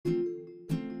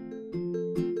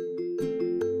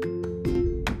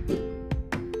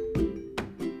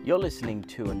You're listening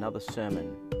to another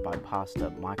sermon by Pastor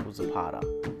Michael Zapata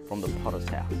from the Potter's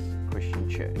House Christian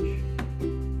Church.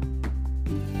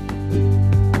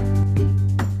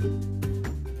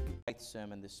 Eighth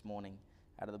sermon this morning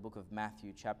out of the book of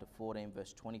Matthew, chapter 14,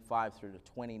 verse 25 through to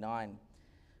 29.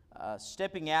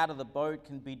 Stepping out of the boat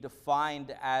can be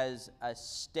defined as a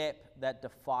step that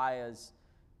defies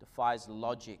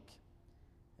logic.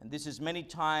 And this is many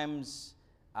times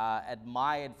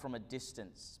admired from a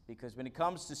distance, because when it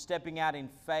comes to stepping out in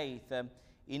faith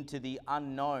into the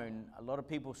unknown, a lot of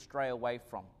people stray away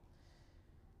from.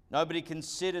 Nobody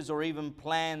considers or even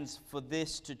plans for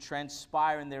this to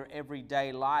transpire in their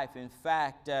everyday life. In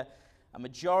fact, a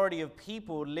majority of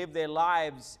people live their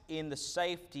lives in the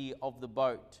safety of the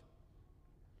boat.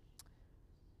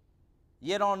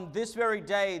 Yet on this very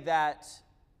day that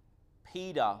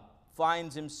Peter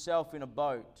finds himself in a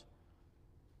boat,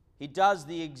 he does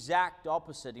the exact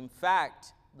opposite. In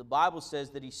fact, the Bible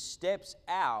says that he steps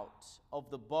out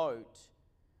of the boat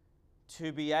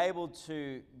to be able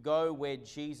to go where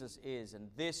Jesus is. And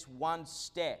this one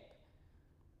step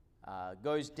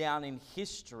goes down in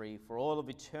history for all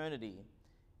of eternity.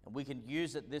 And we can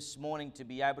use it this morning to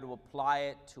be able to apply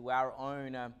it to our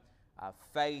own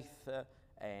faith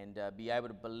and be able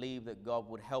to believe that God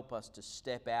would help us to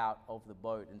step out of the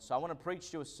boat. And so I want to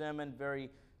preach to a sermon, very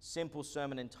simple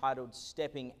sermon entitled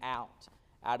Stepping Out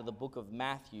of the book of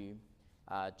Matthew,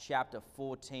 chapter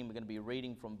 14. We're going to be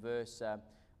reading from verse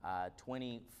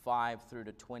 25 through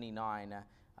to 29.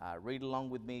 Read along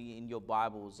with me in your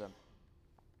Bibles.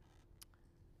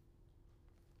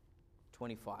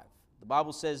 25. The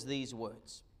Bible says these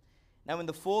words. Now in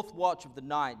the fourth watch of the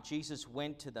night, Jesus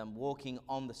went to them walking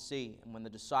on the sea. And when the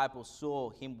disciples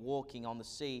saw him walking on the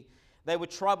sea, they were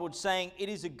troubled, saying, "It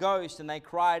is a ghost," and they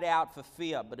cried out for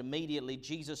fear. But immediately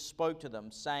Jesus spoke to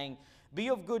them, saying, "Be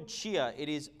of good cheer, it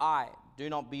is I. Do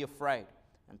not be afraid."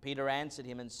 And Peter answered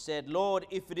him and said, "Lord,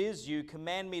 if it is you,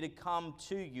 command me to come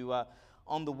to you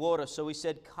on the water." So he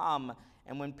said, "Come."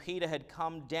 And when Peter had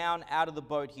come down out of the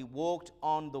boat, he walked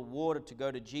on the water to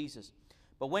go to Jesus.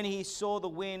 But when he saw the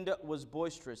wind was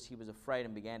boisterous, he was afraid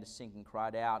and began to sink and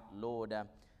cried out, "Lord,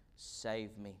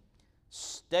 save me."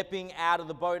 Stepping out of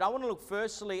the boat. I want to look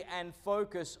firstly and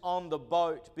focus on the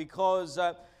boat, because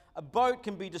a boat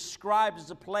can be described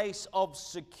as a place of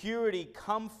security,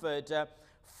 comfort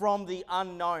from the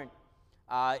unknown.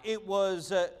 It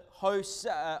was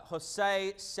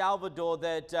Jose Salvador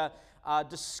that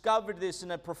discovered this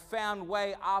in a profound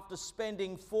way after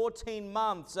spending 14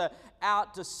 months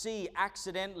out to sea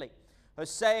accidentally.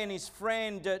 Jose and his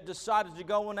friend decided to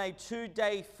go on a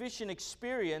 2-day fishing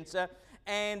experience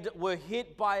and were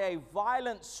hit by a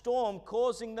violent storm,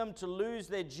 causing them to lose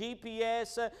their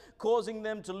GPS, causing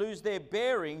them to lose their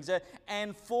bearings,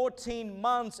 and 14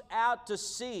 months out to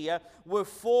sea were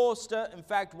forced. In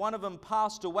fact, one of them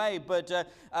passed away, but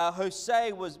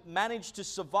Jose managed to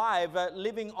survive,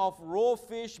 living off raw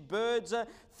fish, birds,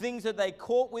 things that they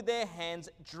caught with their hands,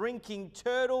 drinking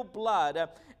turtle blood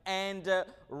and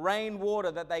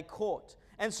rainwater that they caught.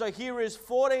 And so here is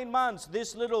 14 months,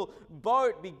 this little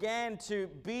boat began to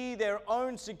be their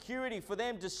own security for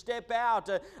them to step out.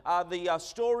 The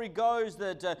story goes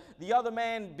that the other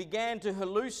man began to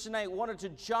hallucinate, wanted to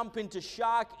jump into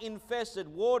shark-infested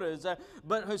waters,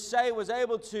 but Jose was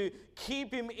able to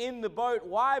keep him in the boat.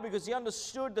 Why? Because he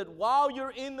understood that while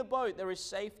you're in the boat, there is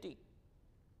safety.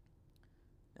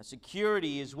 Now,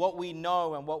 security is what we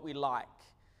know and what we like.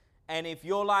 And if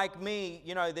you're like me,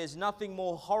 you know, there's nothing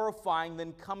more horrifying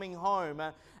than coming home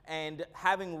and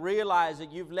having realized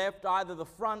that you've left either the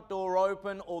front door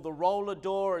open or the roller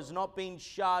door has not been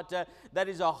shut. That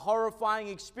is a horrifying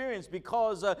experience,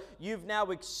 because you've now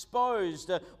exposed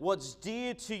what's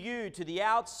dear to you to the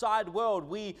outside world.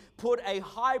 We put a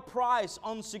high price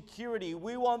on security.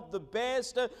 We want the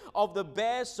best of the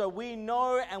best, so we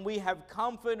know and we have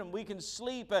comfort and we can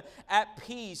sleep at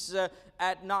peace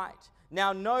at night.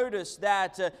 Now notice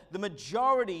that the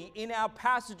majority in our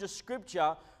passage of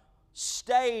Scripture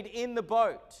stayed in the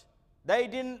boat. They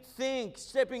didn't think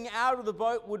stepping out of the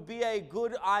boat would be a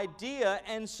good idea,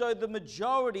 and so the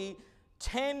majority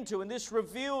tend to, and this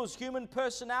reveals human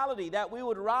personality, that we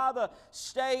would rather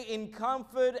stay in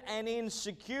comfort and in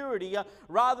security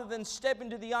rather than step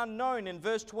into the unknown. In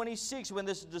verse 26, when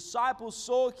the disciples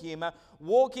saw him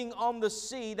walking on the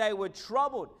sea, they were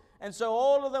troubled. And so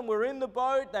all of them were in the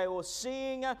boat. They were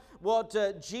seeing what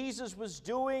Jesus was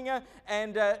doing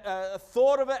and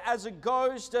thought of it as a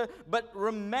ghost, but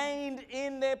remained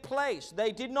in their place.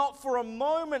 They did not for a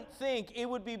moment think it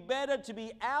would be better to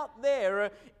be out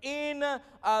there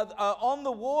on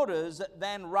the waters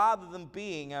rather than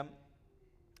being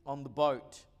on the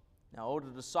boat. Now all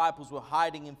the disciples were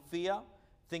hiding in fear,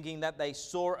 thinking that they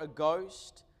saw a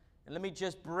ghost. And let me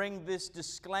just bring this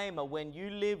disclaimer. When you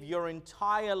live your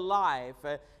entire life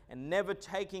and never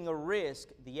taking a risk,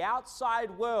 the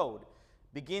outside world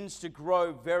begins to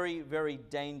grow very, very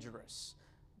dangerous.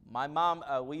 My mom,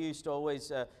 we used to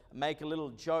always make a little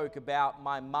joke about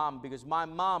my mom, because my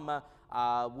mom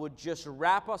would just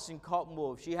wrap us in cotton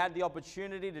wool. If she had the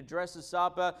opportunity to dress us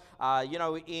up,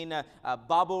 in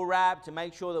bubble wrap to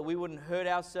make sure that we wouldn't hurt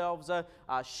ourselves,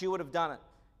 she would have done it.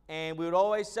 And we would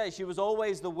always say she was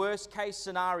always the worst case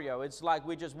scenario. It's like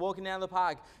we're just walking down the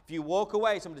park. If you walk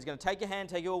away, somebody's going to take your hand,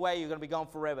 take you away. You're going to be gone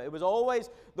forever. It was always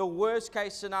the worst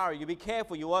case scenario. You be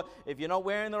careful. If you're not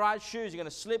wearing the right shoes, you're going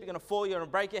to slip, you're going to fall, you're going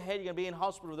to break your head, you're going to be in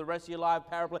hospital for the rest of your life,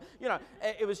 paraplegic.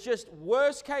 It was just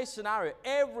worst case scenario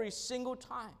every single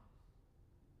time.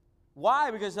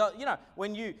 Why? Because,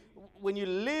 when you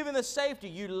live in the safety,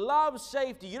 you love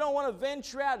safety. You don't want to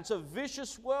venture out. It's a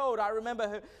vicious world. I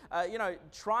remember her,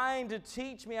 trying to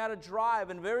teach me how to drive,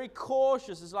 and very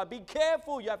cautious. It's like, be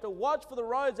careful. You have to watch for the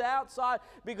roads outside,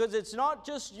 because it's not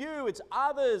just you, it's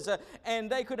others. And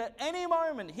they could at any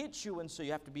moment hit you, and so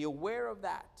you have to be aware of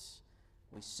that.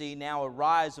 We see now a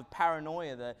rise of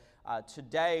paranoia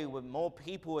today, where more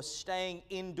people are staying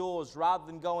indoors rather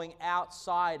than going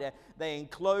outside. They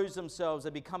enclose themselves. They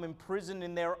become imprisoned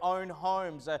in their own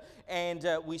homes. And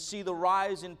we see the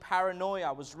rise in paranoia.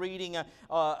 I was reading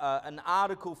an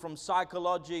article from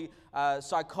Psychology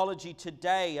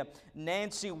Today.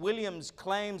 Nancy Williams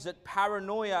claims that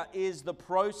paranoia is the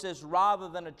process rather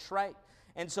than a trait.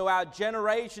 And so our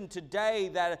generation today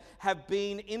that have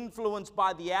been influenced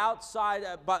by the outside,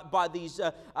 by these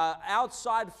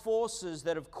outside forces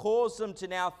that have caused them to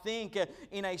now think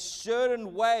in a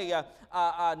certain way,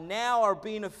 now are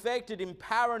being affected in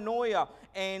paranoia.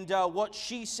 And what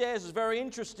she says is very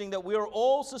interesting, that we are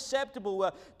all susceptible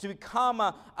to become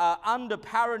under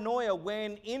paranoia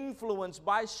when influenced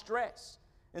by stress.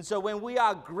 And so when we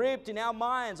are gripped in our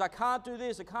minds, I can't do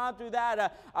this, I can't do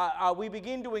that, we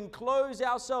begin to enclose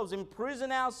ourselves,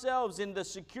 imprison ourselves in the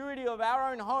security of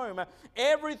our own home.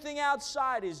 Everything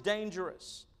outside is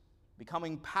dangerous.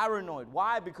 Becoming paranoid.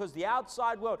 Why? Because the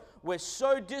outside world, we're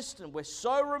so distant, we're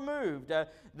so removed,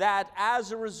 that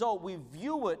as a result we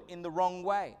view it in the wrong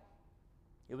way.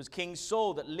 It was King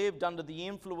Saul that lived under the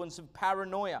influence of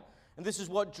paranoia. And this is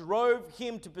what drove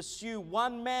him to pursue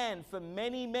one man for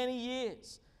many, many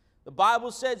years. The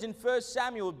Bible says in 1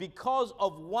 Samuel, because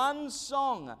of one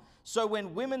song. So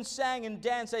when women sang and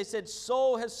danced, they said,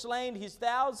 Saul has slain his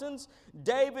thousands,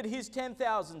 David his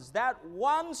 10,000s. That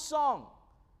one song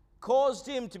caused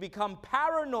him to become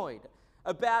paranoid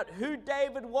about who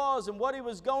David was and what he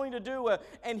was going to do,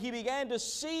 and he began to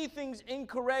see things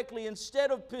incorrectly. Instead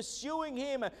of pursuing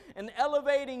him and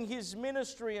elevating his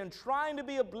ministry and trying to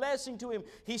be a blessing to him,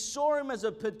 he saw him as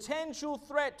a potential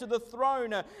threat to the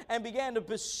throne and began to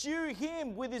pursue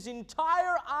him with his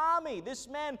entire army. This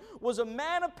man was a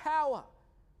man of power,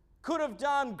 could have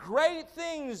done great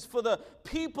things for the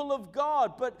people of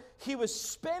God, but he was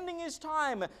spending his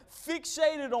time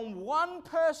fixated on one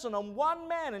person, on one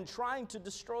man, and trying to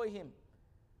destroy him.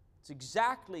 It's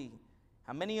exactly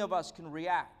how many of us can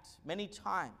react many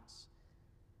times.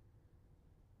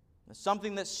 There's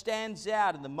something that stands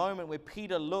out in the moment where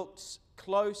Peter looks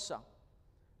closer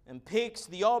and picks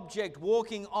the object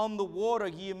walking on the water.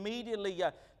 He immediately,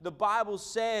 the Bible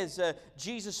says,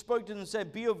 Jesus spoke to them and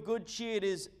said, be of good cheer, it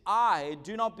is I,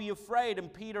 do not be afraid.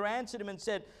 And Peter answered him and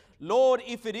said, Lord,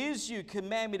 if it is you,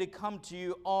 command me to come to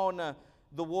you on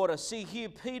the water. See, here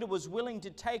Peter was willing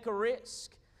to take a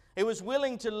risk. He was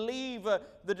willing to leave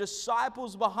the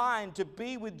disciples behind to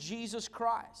be with Jesus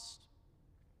Christ.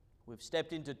 We've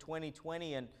stepped into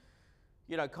 2020 and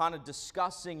kind of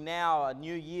discussing now a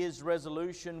New Year's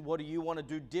resolution. What do you want to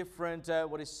do different?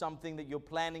 What is something that you're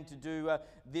planning to do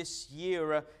this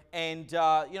year? And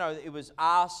it was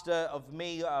asked of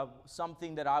me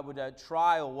something that I would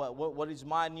try, or what is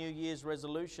my New Year's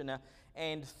resolution?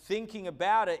 And thinking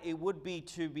about it, it would be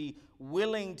to be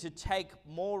willing to take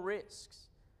more risks.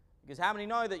 Because how many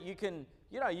know that you can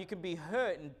be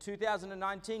hurt? In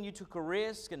 2019, you took a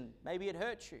risk and maybe it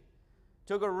hurt you.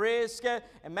 Took a risk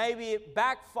and maybe it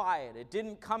backfired. It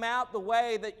didn't come out the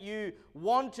way that you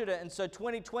wanted it. And so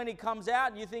 2020 comes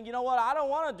out and you think, you know what, I don't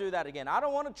want to do that again. I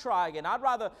don't want to try again. I'd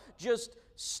rather just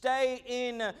stay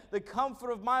in the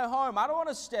comfort of my home. I don't want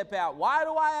to step out. Why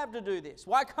do I have to do this?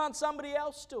 Why can't somebody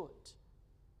else do it?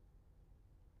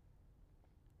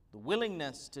 The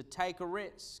willingness to take a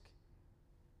risk.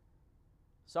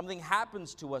 Something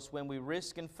happens to us when we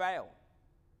risk and fail.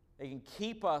 It can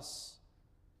keep us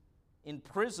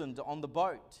imprisoned on the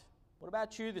boat. What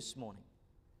about you this morning?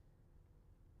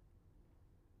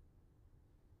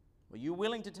 Are you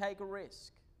willing to take a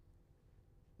risk?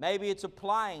 Maybe it's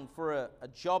applying for a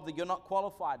job that you're not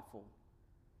qualified for.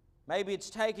 Maybe it's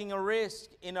taking a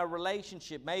risk in a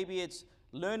relationship. Maybe it's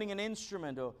learning an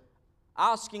instrument or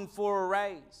asking for a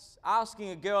raise, asking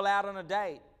a girl out on a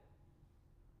date,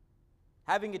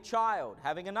 having a child,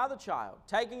 having another child,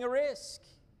 taking a risk.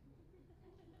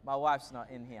 My wife's not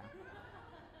in here.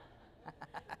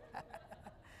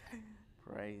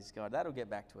 Praise God. That'll get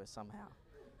back to her somehow.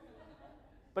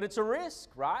 But it's a risk,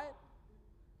 right?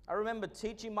 I remember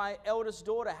teaching my eldest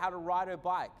daughter how to ride her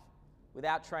bike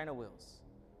without trainer wheels.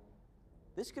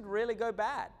 This could really go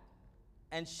bad.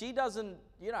 And she doesn't,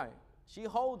 she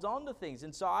holds on to things.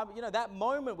 And so, that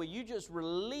moment where you just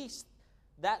release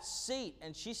that seat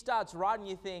and she starts riding,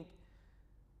 you think,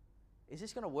 is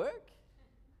this going to work?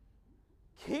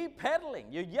 Keep pedaling.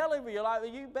 You're yelling for your life.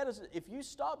 If you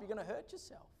stop, you're going to hurt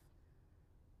yourself.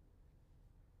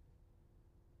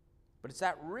 But it's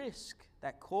that risk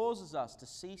that causes us to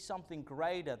see something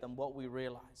greater than what we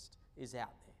realized is out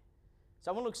there.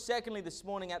 So I want to look secondly this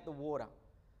morning at the water.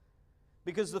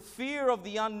 Because the fear of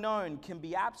the unknown can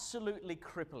be absolutely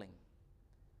crippling.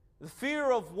 The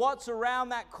fear of what's around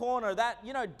that corner, that,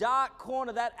 dark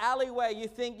corner, that alleyway. You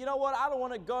think, you know what, I don't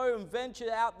want to go and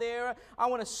venture out there. I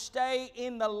want to stay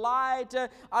in the light.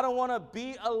 I don't want to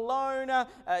be alone.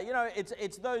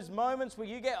 It's those moments where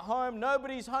you get home,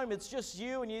 nobody's home, it's just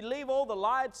you, and you leave all the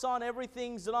lights on,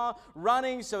 everything's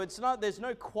running, so there's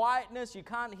no quietness, you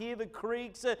can't hear the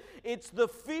creaks. It's the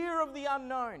fear of the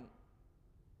unknown.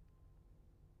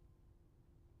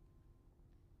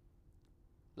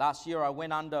 Last year I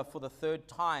went under for the third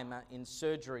time in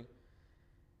surgery.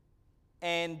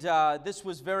 And this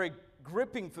was very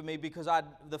gripping for me because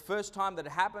the first time that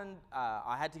it happened,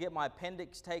 I had to get my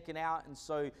appendix taken out. And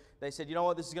so they said, you know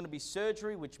what, this is going to be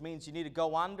surgery, which means you need to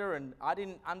go under. And I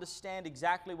didn't understand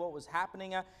exactly what was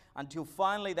happening until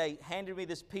finally they handed me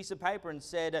this piece of paper and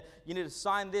said, you need to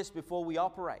sign this before we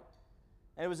operate.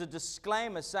 And it was a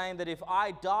disclaimer saying that if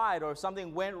I died or if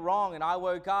something went wrong and I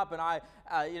woke up and I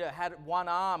had one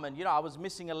arm and I was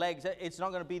missing a leg, it's not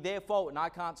going to be their fault and I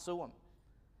can't sue them.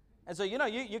 And so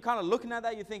you're kind of looking at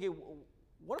that, you're thinking,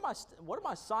 what am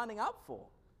I signing up for?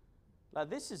 Like,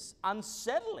 this is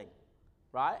unsettling,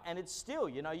 right? And it's still,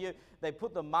 they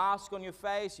put the mask on your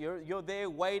face, you're there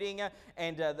waiting,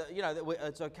 and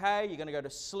it's okay, you're going to go to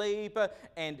sleep,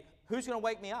 and who's going to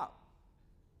wake me up?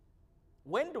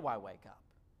 When do I wake up?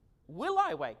 Will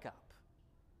I wake up?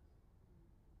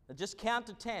 Just count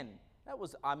to 10. That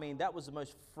was the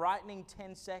most frightening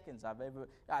 10 seconds I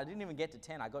didn't even get to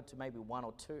 10. I got to maybe 1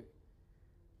 or 2.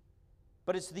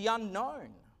 But it's the unknown.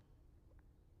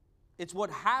 It's what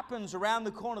happens around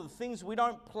the corner, the things we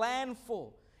don't plan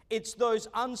for. It's those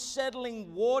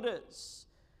unsettling waters.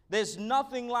 There's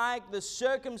nothing like the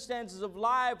circumstances of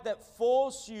life that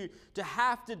force you to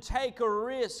have to take a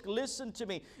risk. Listen to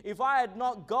me. If I had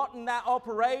not gotten that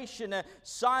operation,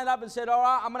 signed up and said, all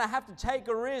right, I'm going to have to take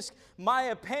a risk, my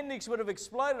appendix would have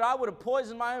exploded. I would have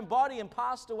poisoned my own body and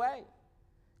passed away.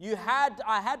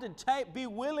 I had to be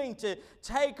willing to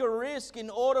take a risk in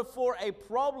order for a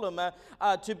problem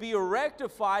to be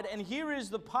rectified. And here is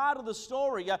the part of the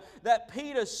story that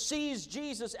Peter sees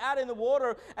Jesus out in the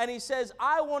water and he says,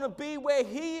 I want to be where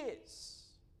he is.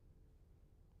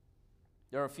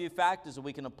 There are a few factors that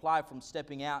we can apply from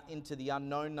stepping out into the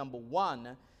unknown. Number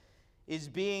one is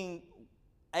being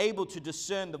able to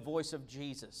discern the voice of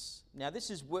Jesus. Now, this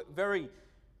is very,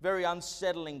 very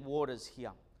unsettling waters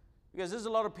here. Because there's a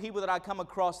lot of people that I come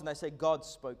across and they say, God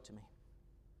spoke to me.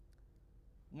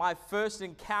 My first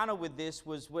encounter with this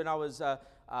was when I was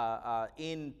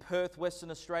in Perth,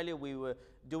 Western Australia. We were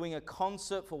doing a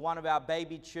concert for one of our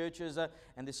baby churches,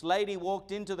 and this lady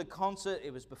walked into the concert.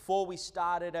 It was before we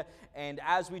started, and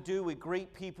as we do, we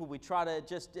greet people. We try to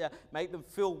just make them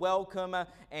feel welcome,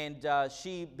 and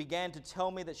she began to tell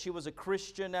me that she was a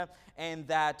Christian and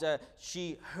that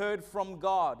she heard from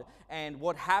God. And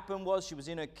what happened was she was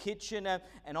in her kitchen,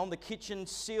 and on the kitchen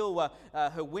sill,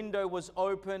 her window was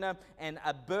open, and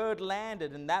a bird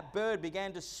landed, and that bird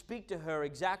began to speak to her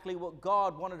exactly what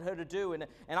God wanted her to do. And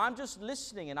I'm just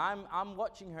listening, and I'm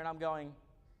watching her, and I'm going,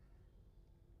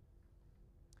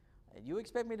 you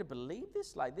expect me to believe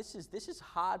this? Like, this is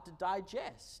hard to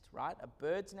digest, right? A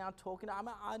bird's now talking.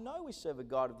 I know we serve a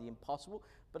God of the impossible,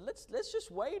 but let's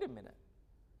just wait a minute.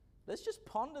 Let's just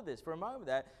ponder this for a moment.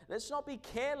 Let's not be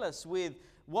careless with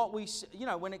what we,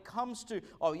 when it comes to,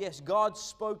 oh yes, God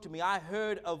spoke to me. I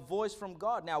heard a voice from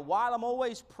God. Now, while I'm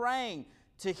always praying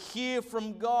to hear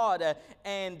from God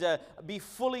and be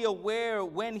fully aware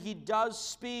when He does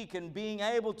speak and being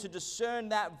able to discern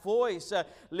that voice.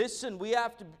 Listen, we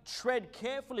have to tread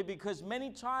carefully because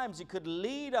many times it could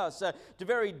lead us to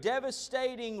very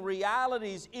devastating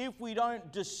realities if we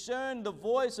don't discern the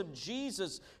voice of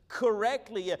Jesus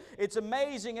correctly. It's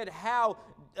amazing at how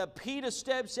Peter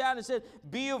steps out and said,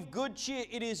 "Be of good cheer,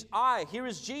 it is I." Here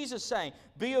is Jesus saying,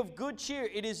 "Be of good cheer,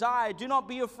 it is I. Do not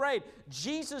be afraid."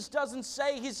 Jesus doesn't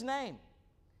say His name.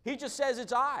 He just says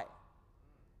it's I.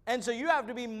 And so you have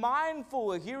to be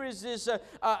mindful. Here is this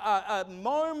a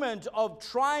moment of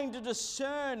trying to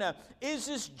discern, is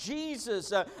this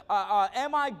Jesus?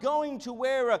 Am I going to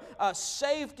where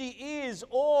safety is,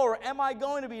 or am I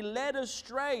going to be led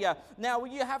astray? Now,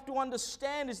 what you have to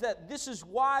understand is that this is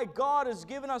why God has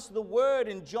given us the Word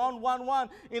in John 1:1.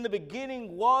 In the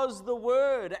beginning was the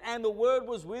Word, and the Word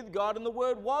was with God, and the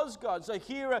Word was God. So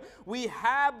here we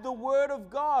have the Word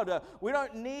of God. We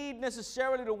don't need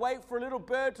necessarily to wait for a little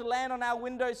bird to land on our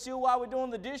windowsill while we're doing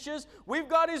the dishes. We've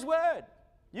got His Word.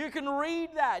 You can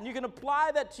read that and you can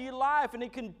apply that to your life, and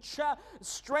it can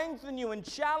strengthen you and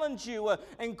challenge you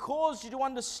and cause you to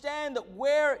understand that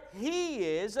where He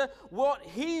is, what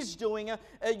He's doing,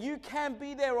 you can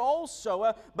be there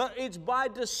also. But it's by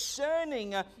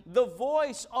discerning the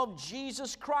voice of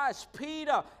Jesus Christ.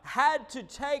 Peter had to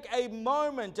take a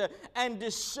moment and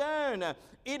discern,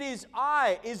 "It is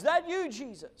I." Is that you,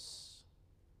 Jesus?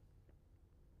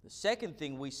 The second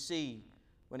thing we see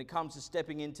when it comes to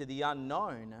stepping into the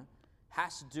unknown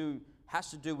has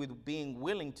to do with being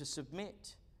willing to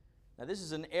submit. Now, this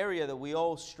is an area that we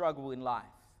all struggle in life.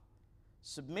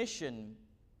 Submission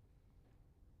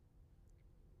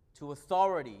to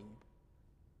authority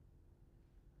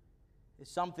is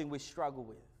something we struggle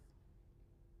with.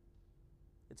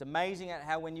 It's amazing at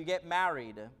how when you get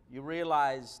married, you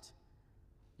realize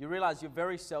you're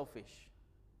very selfish.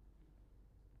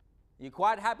 You're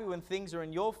quite happy when things are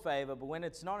in your favor, but when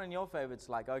it's not in your favor, it's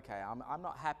like, okay, I'm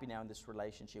not happy now in this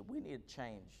relationship. We need to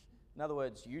change. In other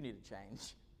words, you need to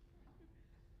change.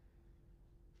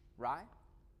 Right?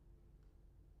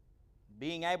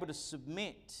 Being able to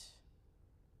submit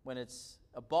when it's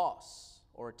a boss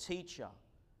or a teacher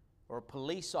or a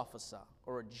police officer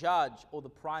or a judge or the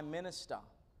prime minister,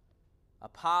 a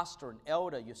pastor, an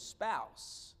elder, your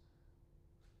spouse,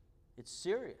 it's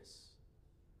serious.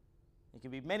 It can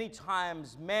be many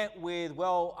times met with,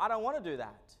 "Well, I don't want to do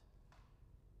that.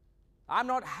 I'm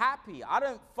not happy. I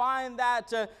don't find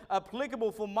that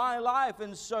applicable for my life."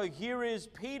 And so here is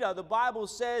Peter. The Bible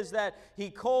says that he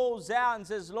calls out and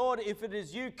says, "Lord, if it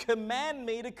is you, command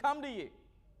me to come to you."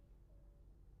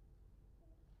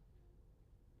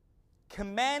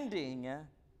 Commanding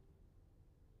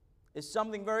is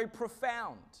something very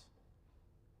profound.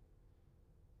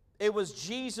 It was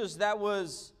Jesus that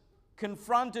was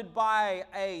confronted by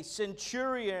a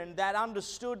centurion that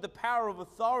understood the power of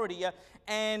authority,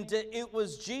 and it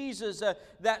was Jesus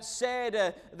that said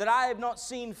that I have not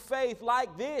seen faith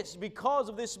like this because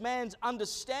of this man's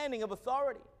understanding of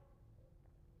authority.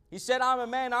 He said, "I'm a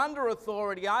man under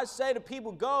authority. I say to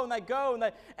people, go, and they go."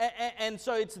 And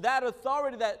so it's that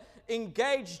authority that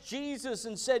engaged Jesus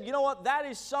and said, "You know what? That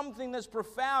is something that's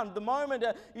profound." The moment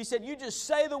he said, "You just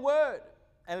say the word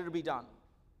and it'll be done."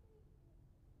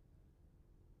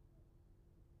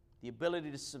 The ability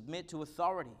to submit to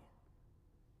authority.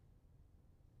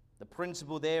 The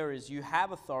principle there is you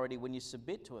have authority when you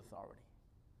submit to authority.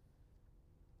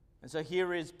 And so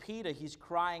here is Peter. He's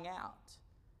crying out.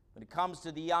 When it comes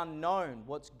to the unknown,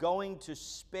 what's going to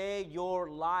spare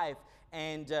your life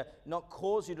and not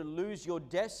cause you to lose your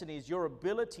destiny is your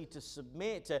ability to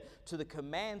submit to the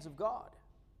commands of God.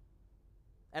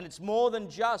 And it's more than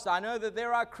just, I know that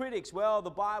there are critics, well,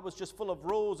 the Bible's just full of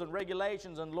rules and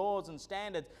regulations and laws and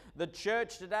standards. The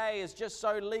church today is just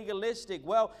so legalistic.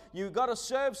 Well, you've got to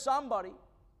serve somebody.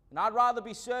 And I'd rather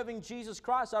be serving Jesus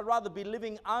Christ. I'd rather be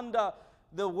living under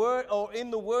the Word or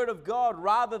in the Word of God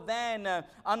rather than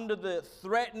under the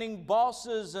threatening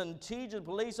bosses and teachers,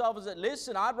 police officers.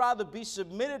 Listen, I'd rather be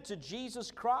submitted to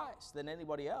Jesus Christ than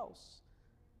anybody else.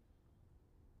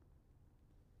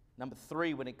 Number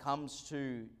 3, when it comes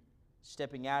to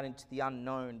stepping out into the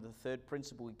unknown, the third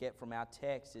principle we get from our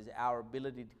text is our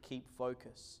ability to keep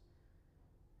focus.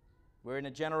 We're in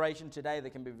a generation today that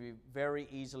can be very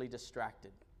easily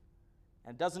distracted.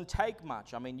 And it doesn't take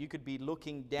much. I mean, you could be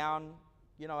looking down,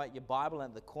 at your Bible,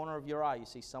 and at the corner of your eye, you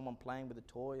see someone playing with a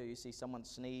toy, or you see someone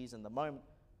sneeze, and the moment,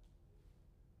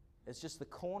 it's just the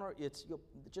corner, it's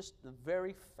just the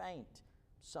very faint,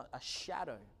 a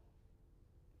shadow.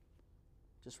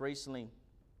 Just recently,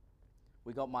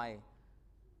 we got my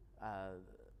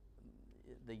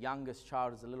the youngest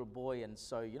child is a little boy, and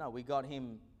so, we got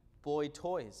him boy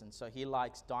toys, and so he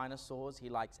likes dinosaurs, he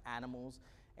likes animals,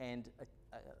 and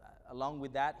along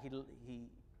with that,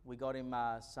 we got him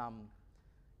some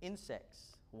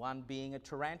insects, one being a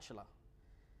tarantula.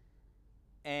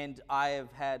 And I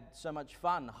have had so much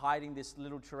fun hiding this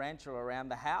little tarantula around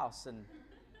the house and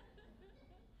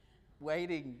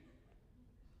waiting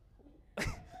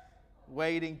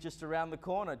just around the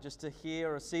corner just to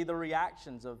hear or see the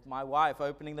reactions of my wife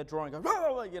opening the drawer and going,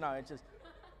 "Whoa!" It just...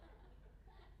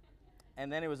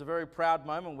 And then it was a very proud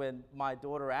moment when my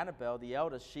daughter Annabelle, the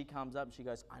eldest, she comes up and she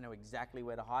goes, "I know exactly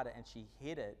where to hide it." And she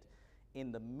hid it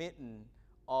in the mitten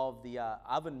of the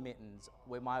oven mittens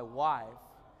where my wife...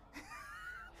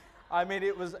 I mean,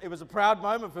 it was a proud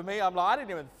moment for me. I'm like, I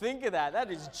didn't even think of that. That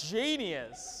is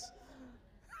genius.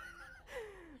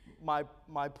 My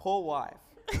poor wife.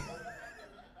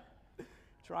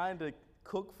 Trying to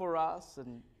cook for us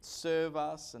and serve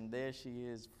us, and there she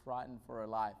is, frightened for her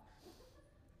life.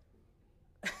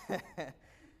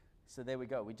 So there we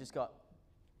go. We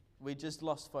just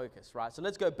lost focus, right? So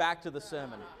let's go back to the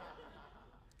sermon.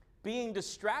 Being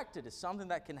distracted is something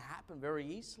that can happen very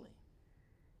easily.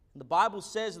 And the Bible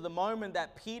says at the moment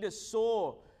that Peter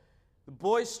saw the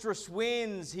boisterous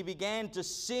winds, he began to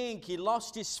sink. He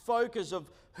lost his focus of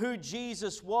who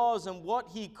Jesus was and what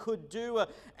he could do.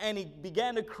 And he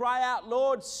began to cry out,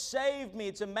 "Lord, save me."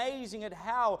 It's amazing at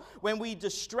how when we're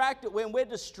distracted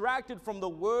from the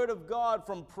Word of God,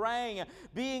 from praying,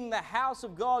 being the house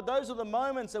of God, those are the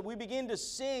moments that we begin to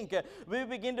sink. We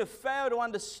begin to fail to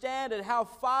understand it, how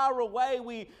far away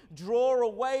we draw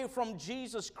away from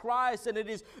Jesus Christ. And it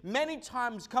is many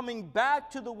times coming back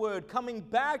to the Word, coming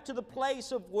back to the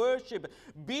place of worship,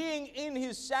 being in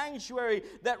His sanctuary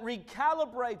that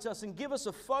recalibrates us and give us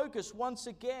a focus once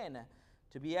again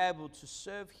to be able to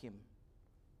serve Him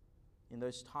in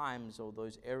those times or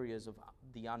those areas of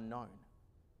the unknown.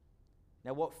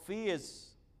 Now, what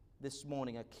fears this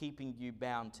morning are keeping you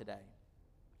bound today?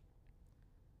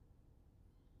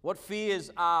 What fears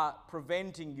are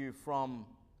preventing you from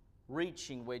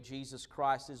reaching where Jesus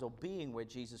Christ is or being where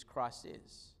Jesus Christ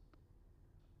is?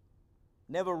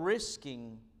 Never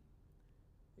risking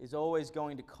is always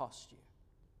going to cost you,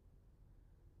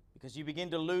 because you begin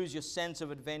to lose your sense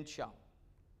of adventure.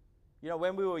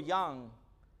 When we were young,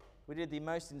 we did the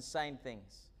most insane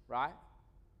things, right?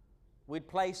 We'd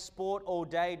play sport all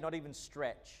day, not even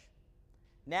stretch.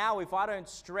 Now, if I don't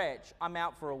stretch, I'm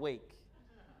out for a week.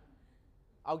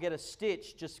 I'll get a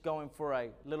stitch just going for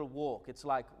a little walk. It's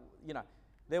like,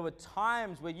 there were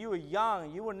times where you were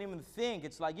young, you wouldn't even think.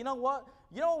 It's like, you know what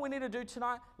we need to do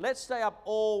tonight? Let's stay up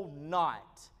all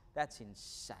night. That's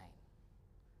insane.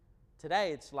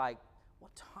 Today, it's like,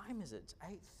 what time is it? It's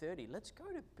 8:30. Let's go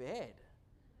to bed.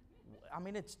 I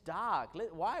mean, it's dark.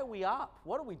 Why are we up?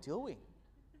 What are we doing?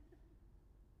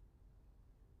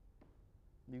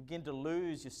 You begin to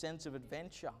lose your sense of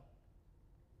adventure.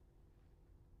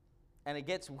 And it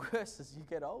gets worse as you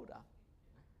get older.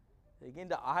 You begin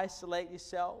to isolate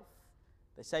yourself.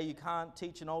 They say you can't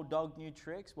teach an old dog new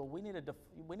tricks. Well, we need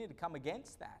to come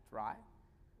against that, right?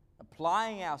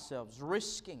 Applying ourselves,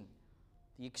 risking.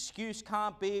 The excuse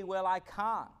can't be, "Well, I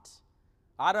can't.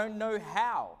 I don't know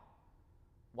how."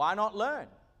 Why not learn?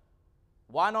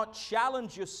 Why not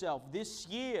challenge yourself this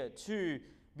year to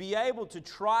be able to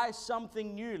try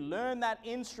something new, learn that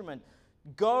instrument,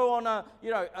 go on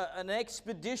an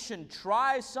expedition,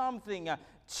 try something,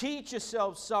 teach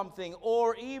yourself something,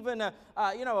 or even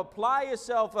apply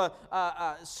yourself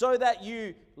so that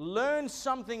you learn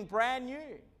something brand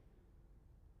new.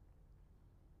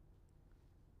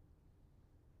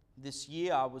 This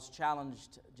year I was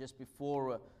challenged just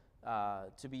before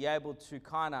to be able to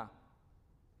kind of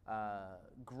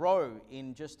grow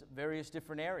in just various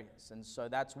different areas. And so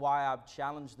that's why I've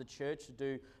challenged the church to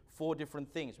do 4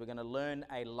 different things. We're going to learn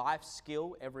a life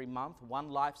skill every month,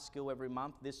 one life skill every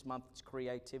month. This month it's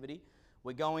creativity.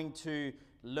 We're going to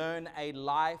learn a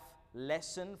life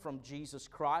lesson from Jesus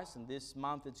Christ, and this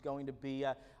month it's going to be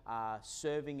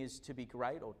serving is to be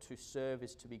great, or to serve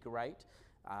is to be great.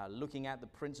 Looking at the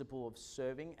principle of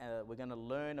serving, we're going to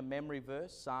learn a memory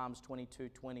verse, Psalms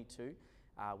 22:22,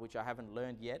 which I haven't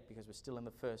learned yet because we're still in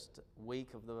the first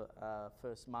week of the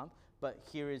first month. But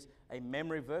here is a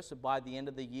memory verse. So by the end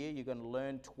of the year, you're going to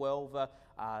learn 12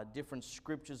 different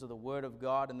scriptures of the Word of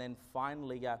God. And then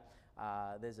finally,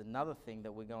 there's another thing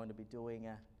that we're going to be doing,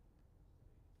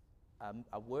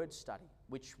 a word study,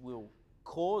 which will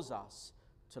cause us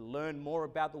to learn more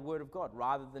about the Word of God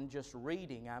rather than just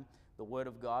reading the Word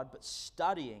of God, but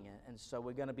studying it. And so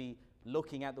we're going to be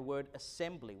looking at the word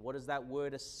assembly. What does that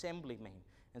word assembly mean?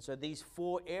 And so these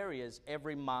 4 areas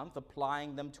every month,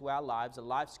 applying them to our lives, a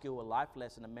life skill, a life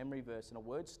lesson, a memory verse, and a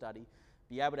word study,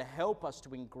 be able to help us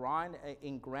to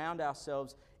enground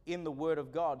ourselves in the Word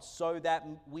of God so that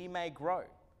we may grow.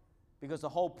 Because the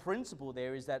whole principle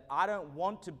there is that I don't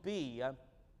want to be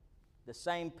the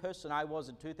same person I was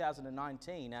in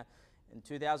 2019 in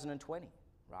 2020,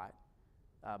 right?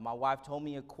 My wife told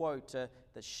me a quote that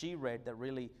she read that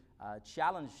really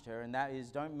challenged her, and that is,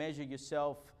 don't measure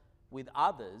yourself with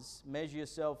others, measure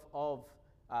yourself of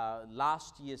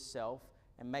last year's self,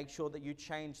 and make sure that you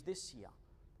change this year.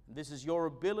 This is your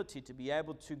ability to be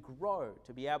able to grow,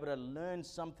 to be able to learn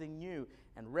something new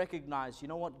and recognize, you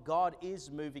know what, God is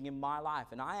moving in my life,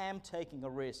 and I am taking a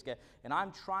risk, and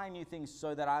I'm trying new things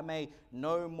so that I may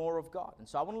know more of God. And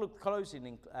so I want to look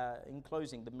in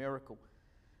closing, the miracle.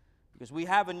 Because we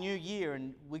have a new year,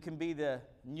 and we can be the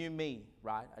new me,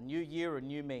 right? A new year, a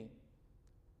new me.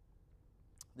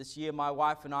 This year, my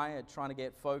wife and I are trying to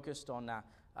get focused on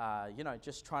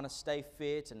just trying to stay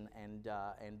fit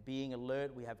and being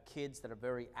alert. We have kids that are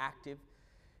very active.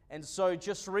 And so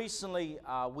just recently,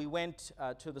 we went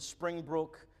to the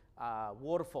Springbrook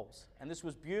waterfalls. And this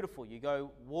was beautiful. You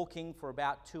go walking for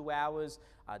about 2 hours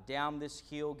down this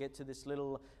hill, get to this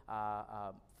little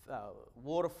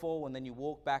waterfall, and then you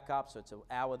walk back up. So it's an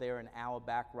hour there, an hour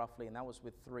back roughly. And that was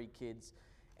with 3 kids.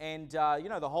 And,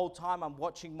 the whole time I'm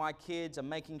watching my kids, I'm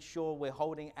making sure we're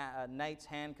holding Nate's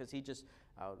hand because he just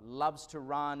loves to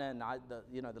run. And,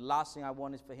 the last thing I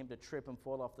want is for him to trip and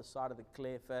fall off the side of the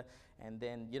cliff. And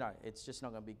then, it's just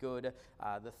not going to be good.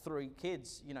 The 3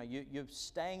 kids, you're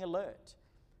staying alert.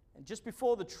 And just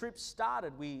before the trip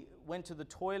started, we went to the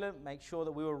toilet, make sure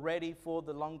that we were ready for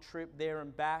the long trip there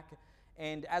and back.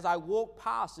 And as I walked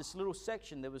past this little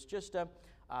section, there was just a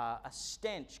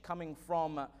stench coming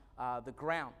from the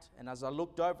ground. And as I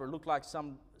looked over, it looked like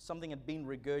something had been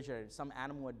regurgitated. Some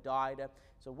animal had died.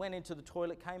 So I went into the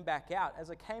toilet, came back out.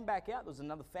 As I came back out, there was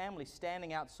another family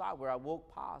standing outside where I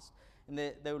walked past, and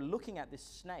they were looking at this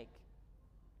snake.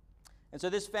 And so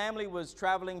this family was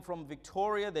traveling from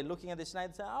Victoria. They're looking at this snake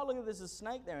and saying, oh, look, there's a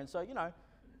snake there. And so,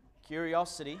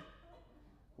 curiosity,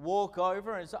 walk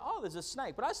over and say, oh, there's a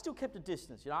snake. But I still kept a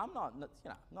distance. I'm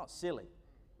not silly,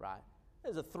 right?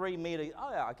 There's a 3 meter,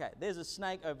 oh yeah, okay, there's a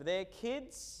snake over there.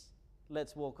 Kids,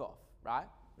 let's walk off, right?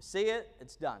 We see it,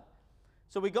 it's done.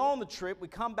 So we go on the trip, we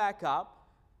come back up,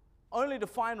 only to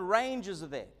find rangers are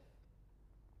there.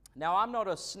 Now, I'm not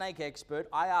a snake expert.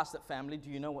 I asked that family, do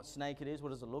you know what snake it is? What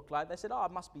does it look like? They said, oh,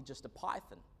 it must be just a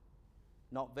python,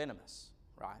 not venomous,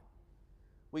 right?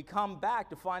 We come back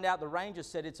to find out the ranger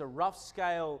said it's a rough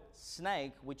scale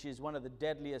snake, which is one of the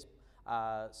deadliest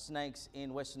snakes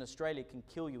in Western Australia, can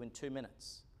kill you in 2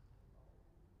 minutes.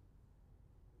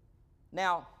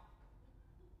 Now,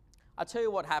 I'll tell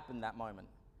you what happened that moment.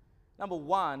 Number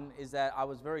one is that I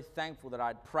was very thankful that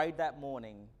I'd prayed that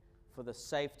morning for the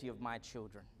safety of my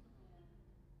children.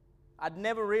 I'd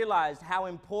never realized how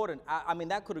important,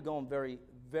 that could have gone very,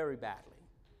 very badly.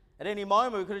 At any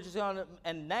moment, we could have just gone,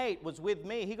 and Nate was with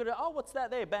me. He could have, oh, what's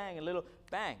that there? Bang, a little,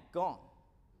 bang, gone,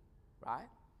 right?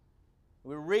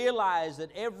 We realize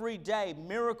that every day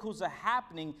miracles are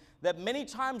happening that many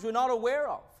times we're not aware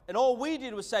of. And all we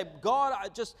did was say, God,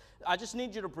 I just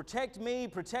need you to protect me,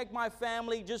 protect my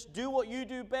family, just do what you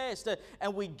do best.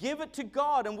 And we give it to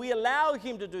God and we allow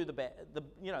Him to do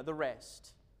the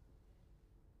rest.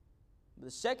 The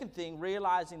second thing,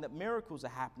 realizing that miracles are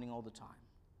happening all the time.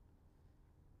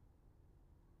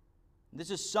 This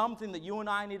is something that you and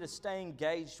I need to stay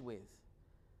engaged with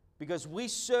because we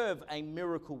serve a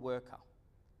miracle worker.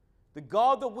 The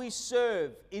God that we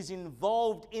serve is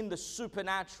involved in the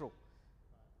supernatural.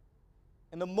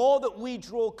 And the more that we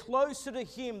draw closer to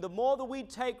Him, the more that we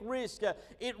take risk,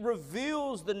 it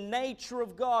reveals the nature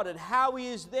of God and how He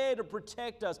is there to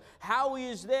protect us, how He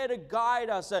is there to guide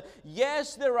us.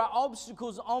 Yes, there are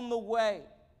obstacles on the way,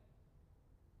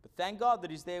 but thank God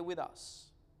that He's there with us.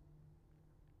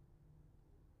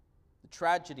 The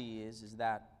tragedy is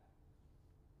that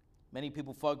many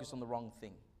people focus on the wrong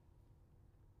thing.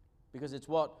 Because it's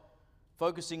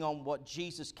focusing on what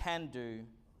Jesus can do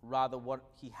rather what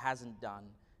He hasn't done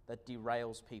that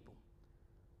derails people.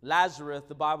 Lazarus,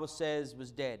 the Bible says,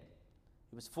 was dead.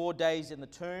 He was 4 days in the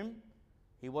tomb.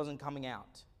 He wasn't coming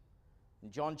out.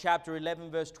 In John chapter 11,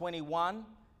 verse 21,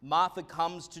 Martha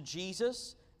comes to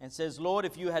Jesus and says, Lord,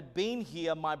 if you had been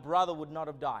here, my brother would not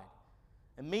have died.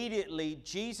 Immediately,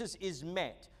 Jesus is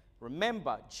met.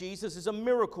 Remember, Jesus is a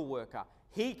miracle worker.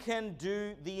 He can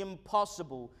do the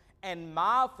impossible. And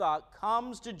Martha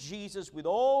comes to Jesus with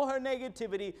all her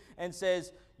negativity and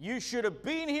says, you should have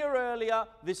been here earlier.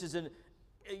 This is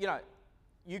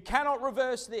you cannot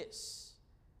reverse this.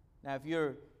 Now, if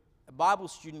you're a Bible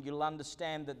student, you'll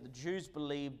understand that the Jews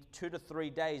believed 2 to 3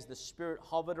 days the spirit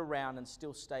hovered around and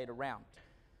still stayed around.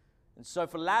 And so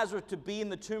for Lazarus to be in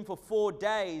the tomb for 4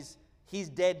 days, he's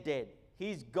dead.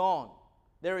 He's gone.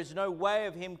 There is no way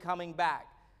of him coming back.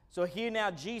 So here now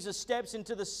Jesus steps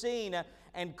into the scene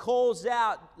and calls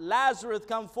out, Lazarus,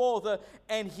 come forth.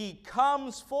 And he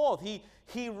comes forth.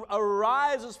 He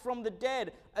arises from the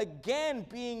dead, again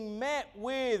being met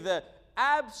with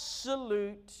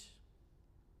absolute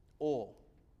awe.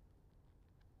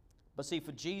 But see,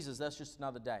 for Jesus, that's just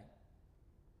another day.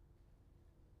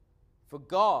 For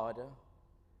God,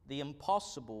 the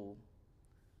impossible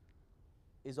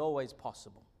is always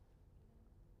possible.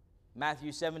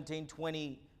 Matthew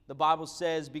 17:20, the Bible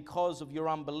says, because of your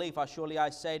unbelief, I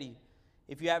say to you,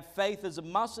 if you have faith as a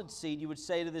mustard seed, you would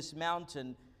say to this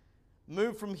mountain,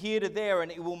 move from here to there,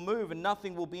 and it will move, and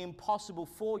nothing will be impossible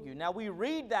for you. Now, we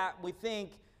read that, we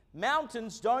think,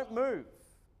 mountains don't move.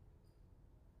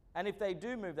 And if they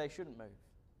do move, they shouldn't move.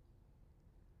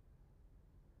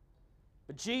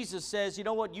 But Jesus says, you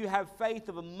know what? You have faith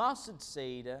of a mustard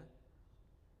seed,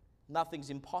 nothing's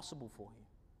impossible for you.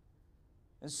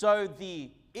 And so the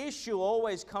issue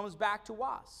always comes back to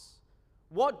us.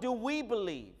 What do we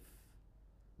believe?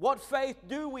 What faith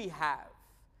do we have?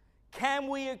 Can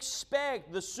we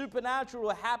expect the supernatural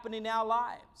to happen in our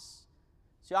lives?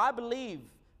 See, I believe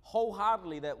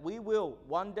wholeheartedly that we will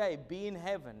one day be in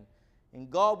heaven, and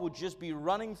God will just be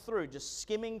running through, just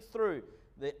skimming through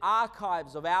the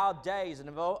archives of our days and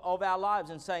of our lives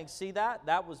and saying, see that?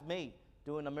 That was me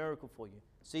doing a miracle for you.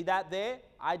 See that there?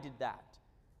 I did that.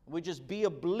 We just be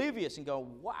oblivious and go,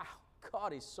 wow,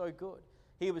 God is so good.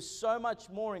 He was so much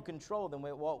more in control than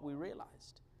what we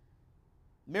realized.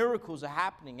 Miracles are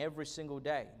happening every single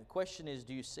day. The question is,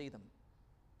 do you see them?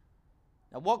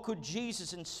 Now, what could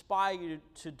Jesus inspire you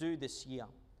to do this year?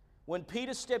 When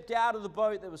Peter stepped out of the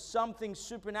boat, there was something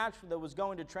supernatural that was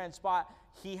going to transpire.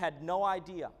 He had no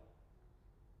idea.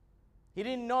 He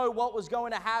didn't know what was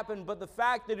going to happen, but the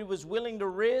fact that he was willing to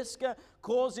risk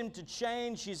caused him to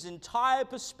change his entire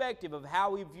perspective of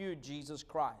how he viewed Jesus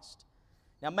Christ.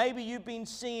 Now, maybe you've been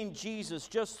seeing Jesus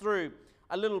just through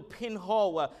a little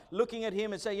pinhole, looking at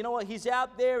him and say, you know what, he's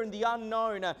out there in the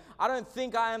unknown. I don't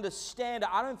think I understand.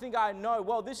 I don't think I know.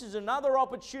 Well, this is another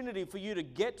opportunity for you to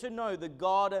get to know the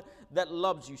God that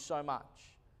loves you so much.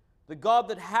 The God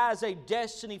that has a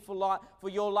destiny for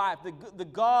your life. The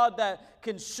God that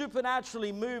can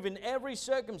supernaturally move in every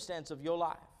circumstance of your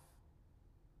life.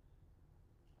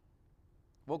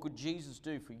 What could Jesus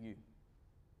do for you?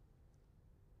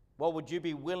 What would you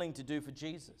be willing to do for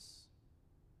Jesus?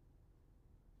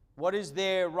 What is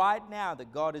there right now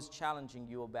that God is challenging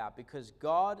you about? Because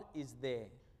God is there.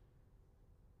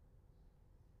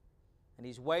 And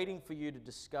He's waiting for you to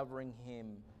discovering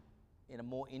Him in a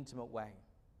more intimate way.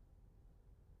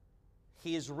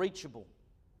 He is reachable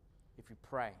if you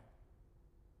pray.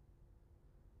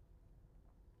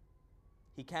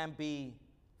 He can be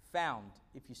found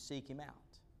if you seek Him out.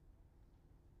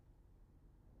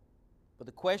 But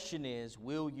the question is,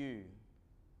 will you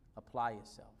apply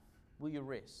yourself? Will you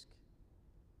risk?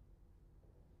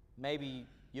 Maybe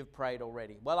you've prayed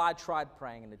already. Well, I tried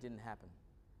praying and it didn't happen.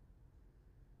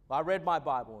 I read my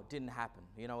Bible, it didn't happen.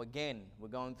 You know, again, we're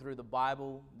going through the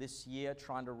Bible this year,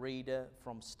 trying to read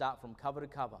from cover to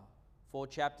cover. 4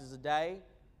 chapters a day.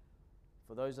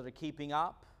 For those that are keeping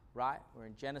up, right? We're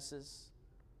in Genesis,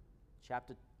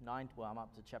 chapter 9. Well, I'm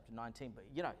up to chapter 19, but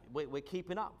you know, we're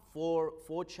keeping up.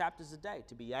 4 chapters a day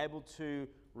to be able to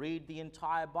read the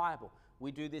entire Bible.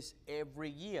 We do this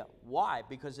every year. Why?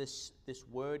 Because this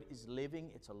word is living,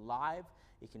 it's alive,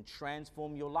 it can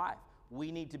transform your life. We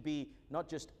need to be not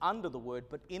just under the word,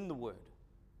 but in the word.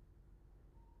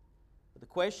 But the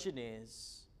question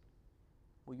is,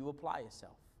 will you apply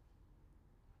yourself?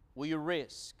 Will you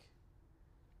risk?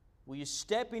 Will you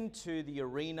step into the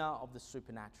arena of the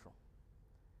supernatural?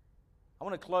 I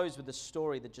want to close with a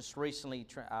story that just recently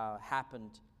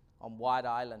happened on White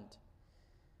Island.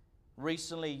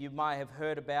 Recently, you might have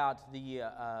heard about the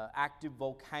active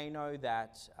volcano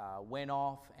that went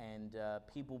off and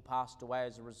people passed away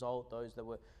as a result. Those that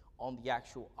were on the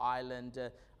actual island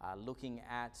looking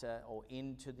at or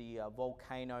into the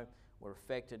volcano were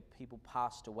affected. People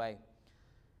passed away.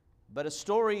 But a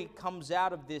story comes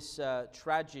out of this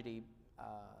tragedy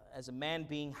as a man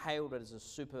being hailed as a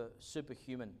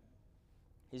superhuman.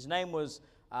 His name was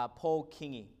Paul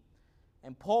Kingi.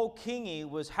 And Paul Kingi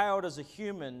was hailed as a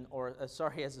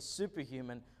as a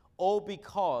superhuman, all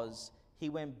because he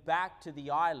went back to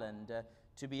the island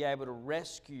to be able to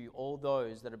rescue all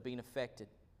those that had been affected.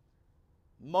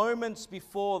 Moments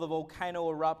before the volcano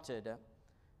erupted,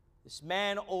 This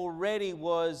man already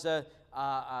was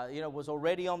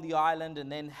already on the island,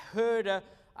 and then heard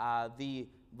the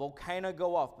volcano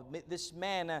go off. But this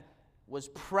man was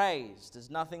praised as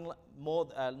nothing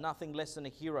less than a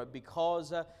hero,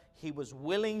 because he was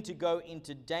willing to go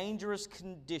into dangerous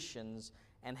conditions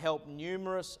and help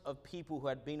numerous of people who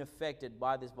had been affected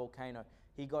by this volcano.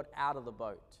 He got out of the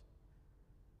boat.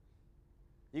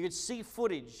 You could see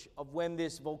footage of when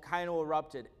this volcano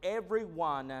erupted.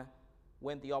 Everyone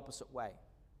went the opposite way.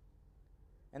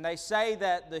 And they say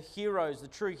that the heroes, the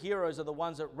true heroes, are the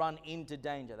ones that run into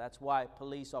danger. That's why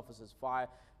police officers,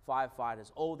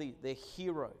 firefighters, they're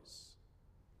heroes.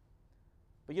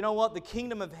 But you know what? The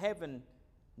kingdom of heaven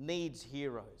needs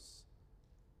heroes.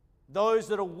 Those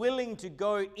that are willing to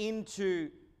go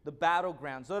into the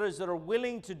battlegrounds, those that are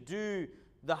willing to do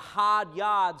the hard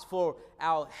yards for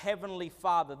our Heavenly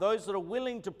Father, those that are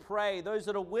willing to pray, those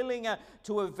that are willing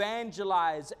to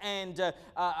evangelize and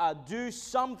do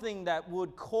something that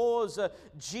would cause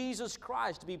Jesus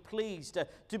Christ to be pleased,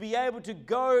 to be able to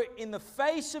go in the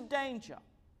face of danger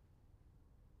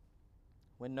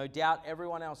when no doubt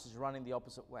everyone else is running the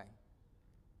opposite way,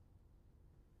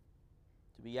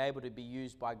 to be able to be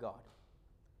used by God.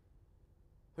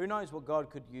 Who knows what God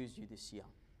could use you this year?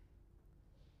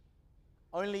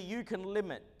 Only you can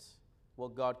limit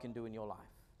what God can do in your life.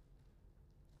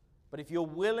 But if you're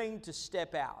willing to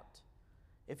step out,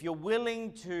 if you're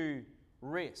willing to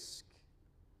risk,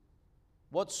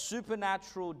 what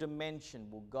supernatural dimension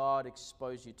will God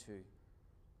expose you to?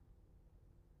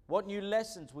 What new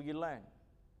lessons will you learn?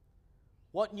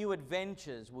 What new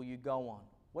adventures will you go on?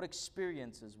 What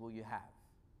experiences will you have?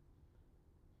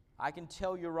 I can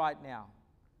tell you right now,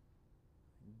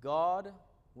 God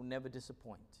will never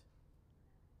disappoint.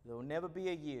 There will never be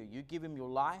a year. You give Him your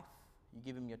life, you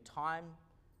give Him your time,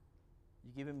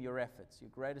 you give Him your efforts, your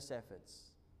greatest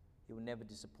efforts. He will never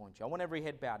disappoint you. I want every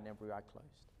head bowed and every eye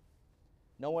closed.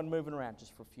 No one moving around,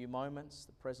 just for a few moments.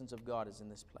 The presence of God is in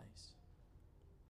this place.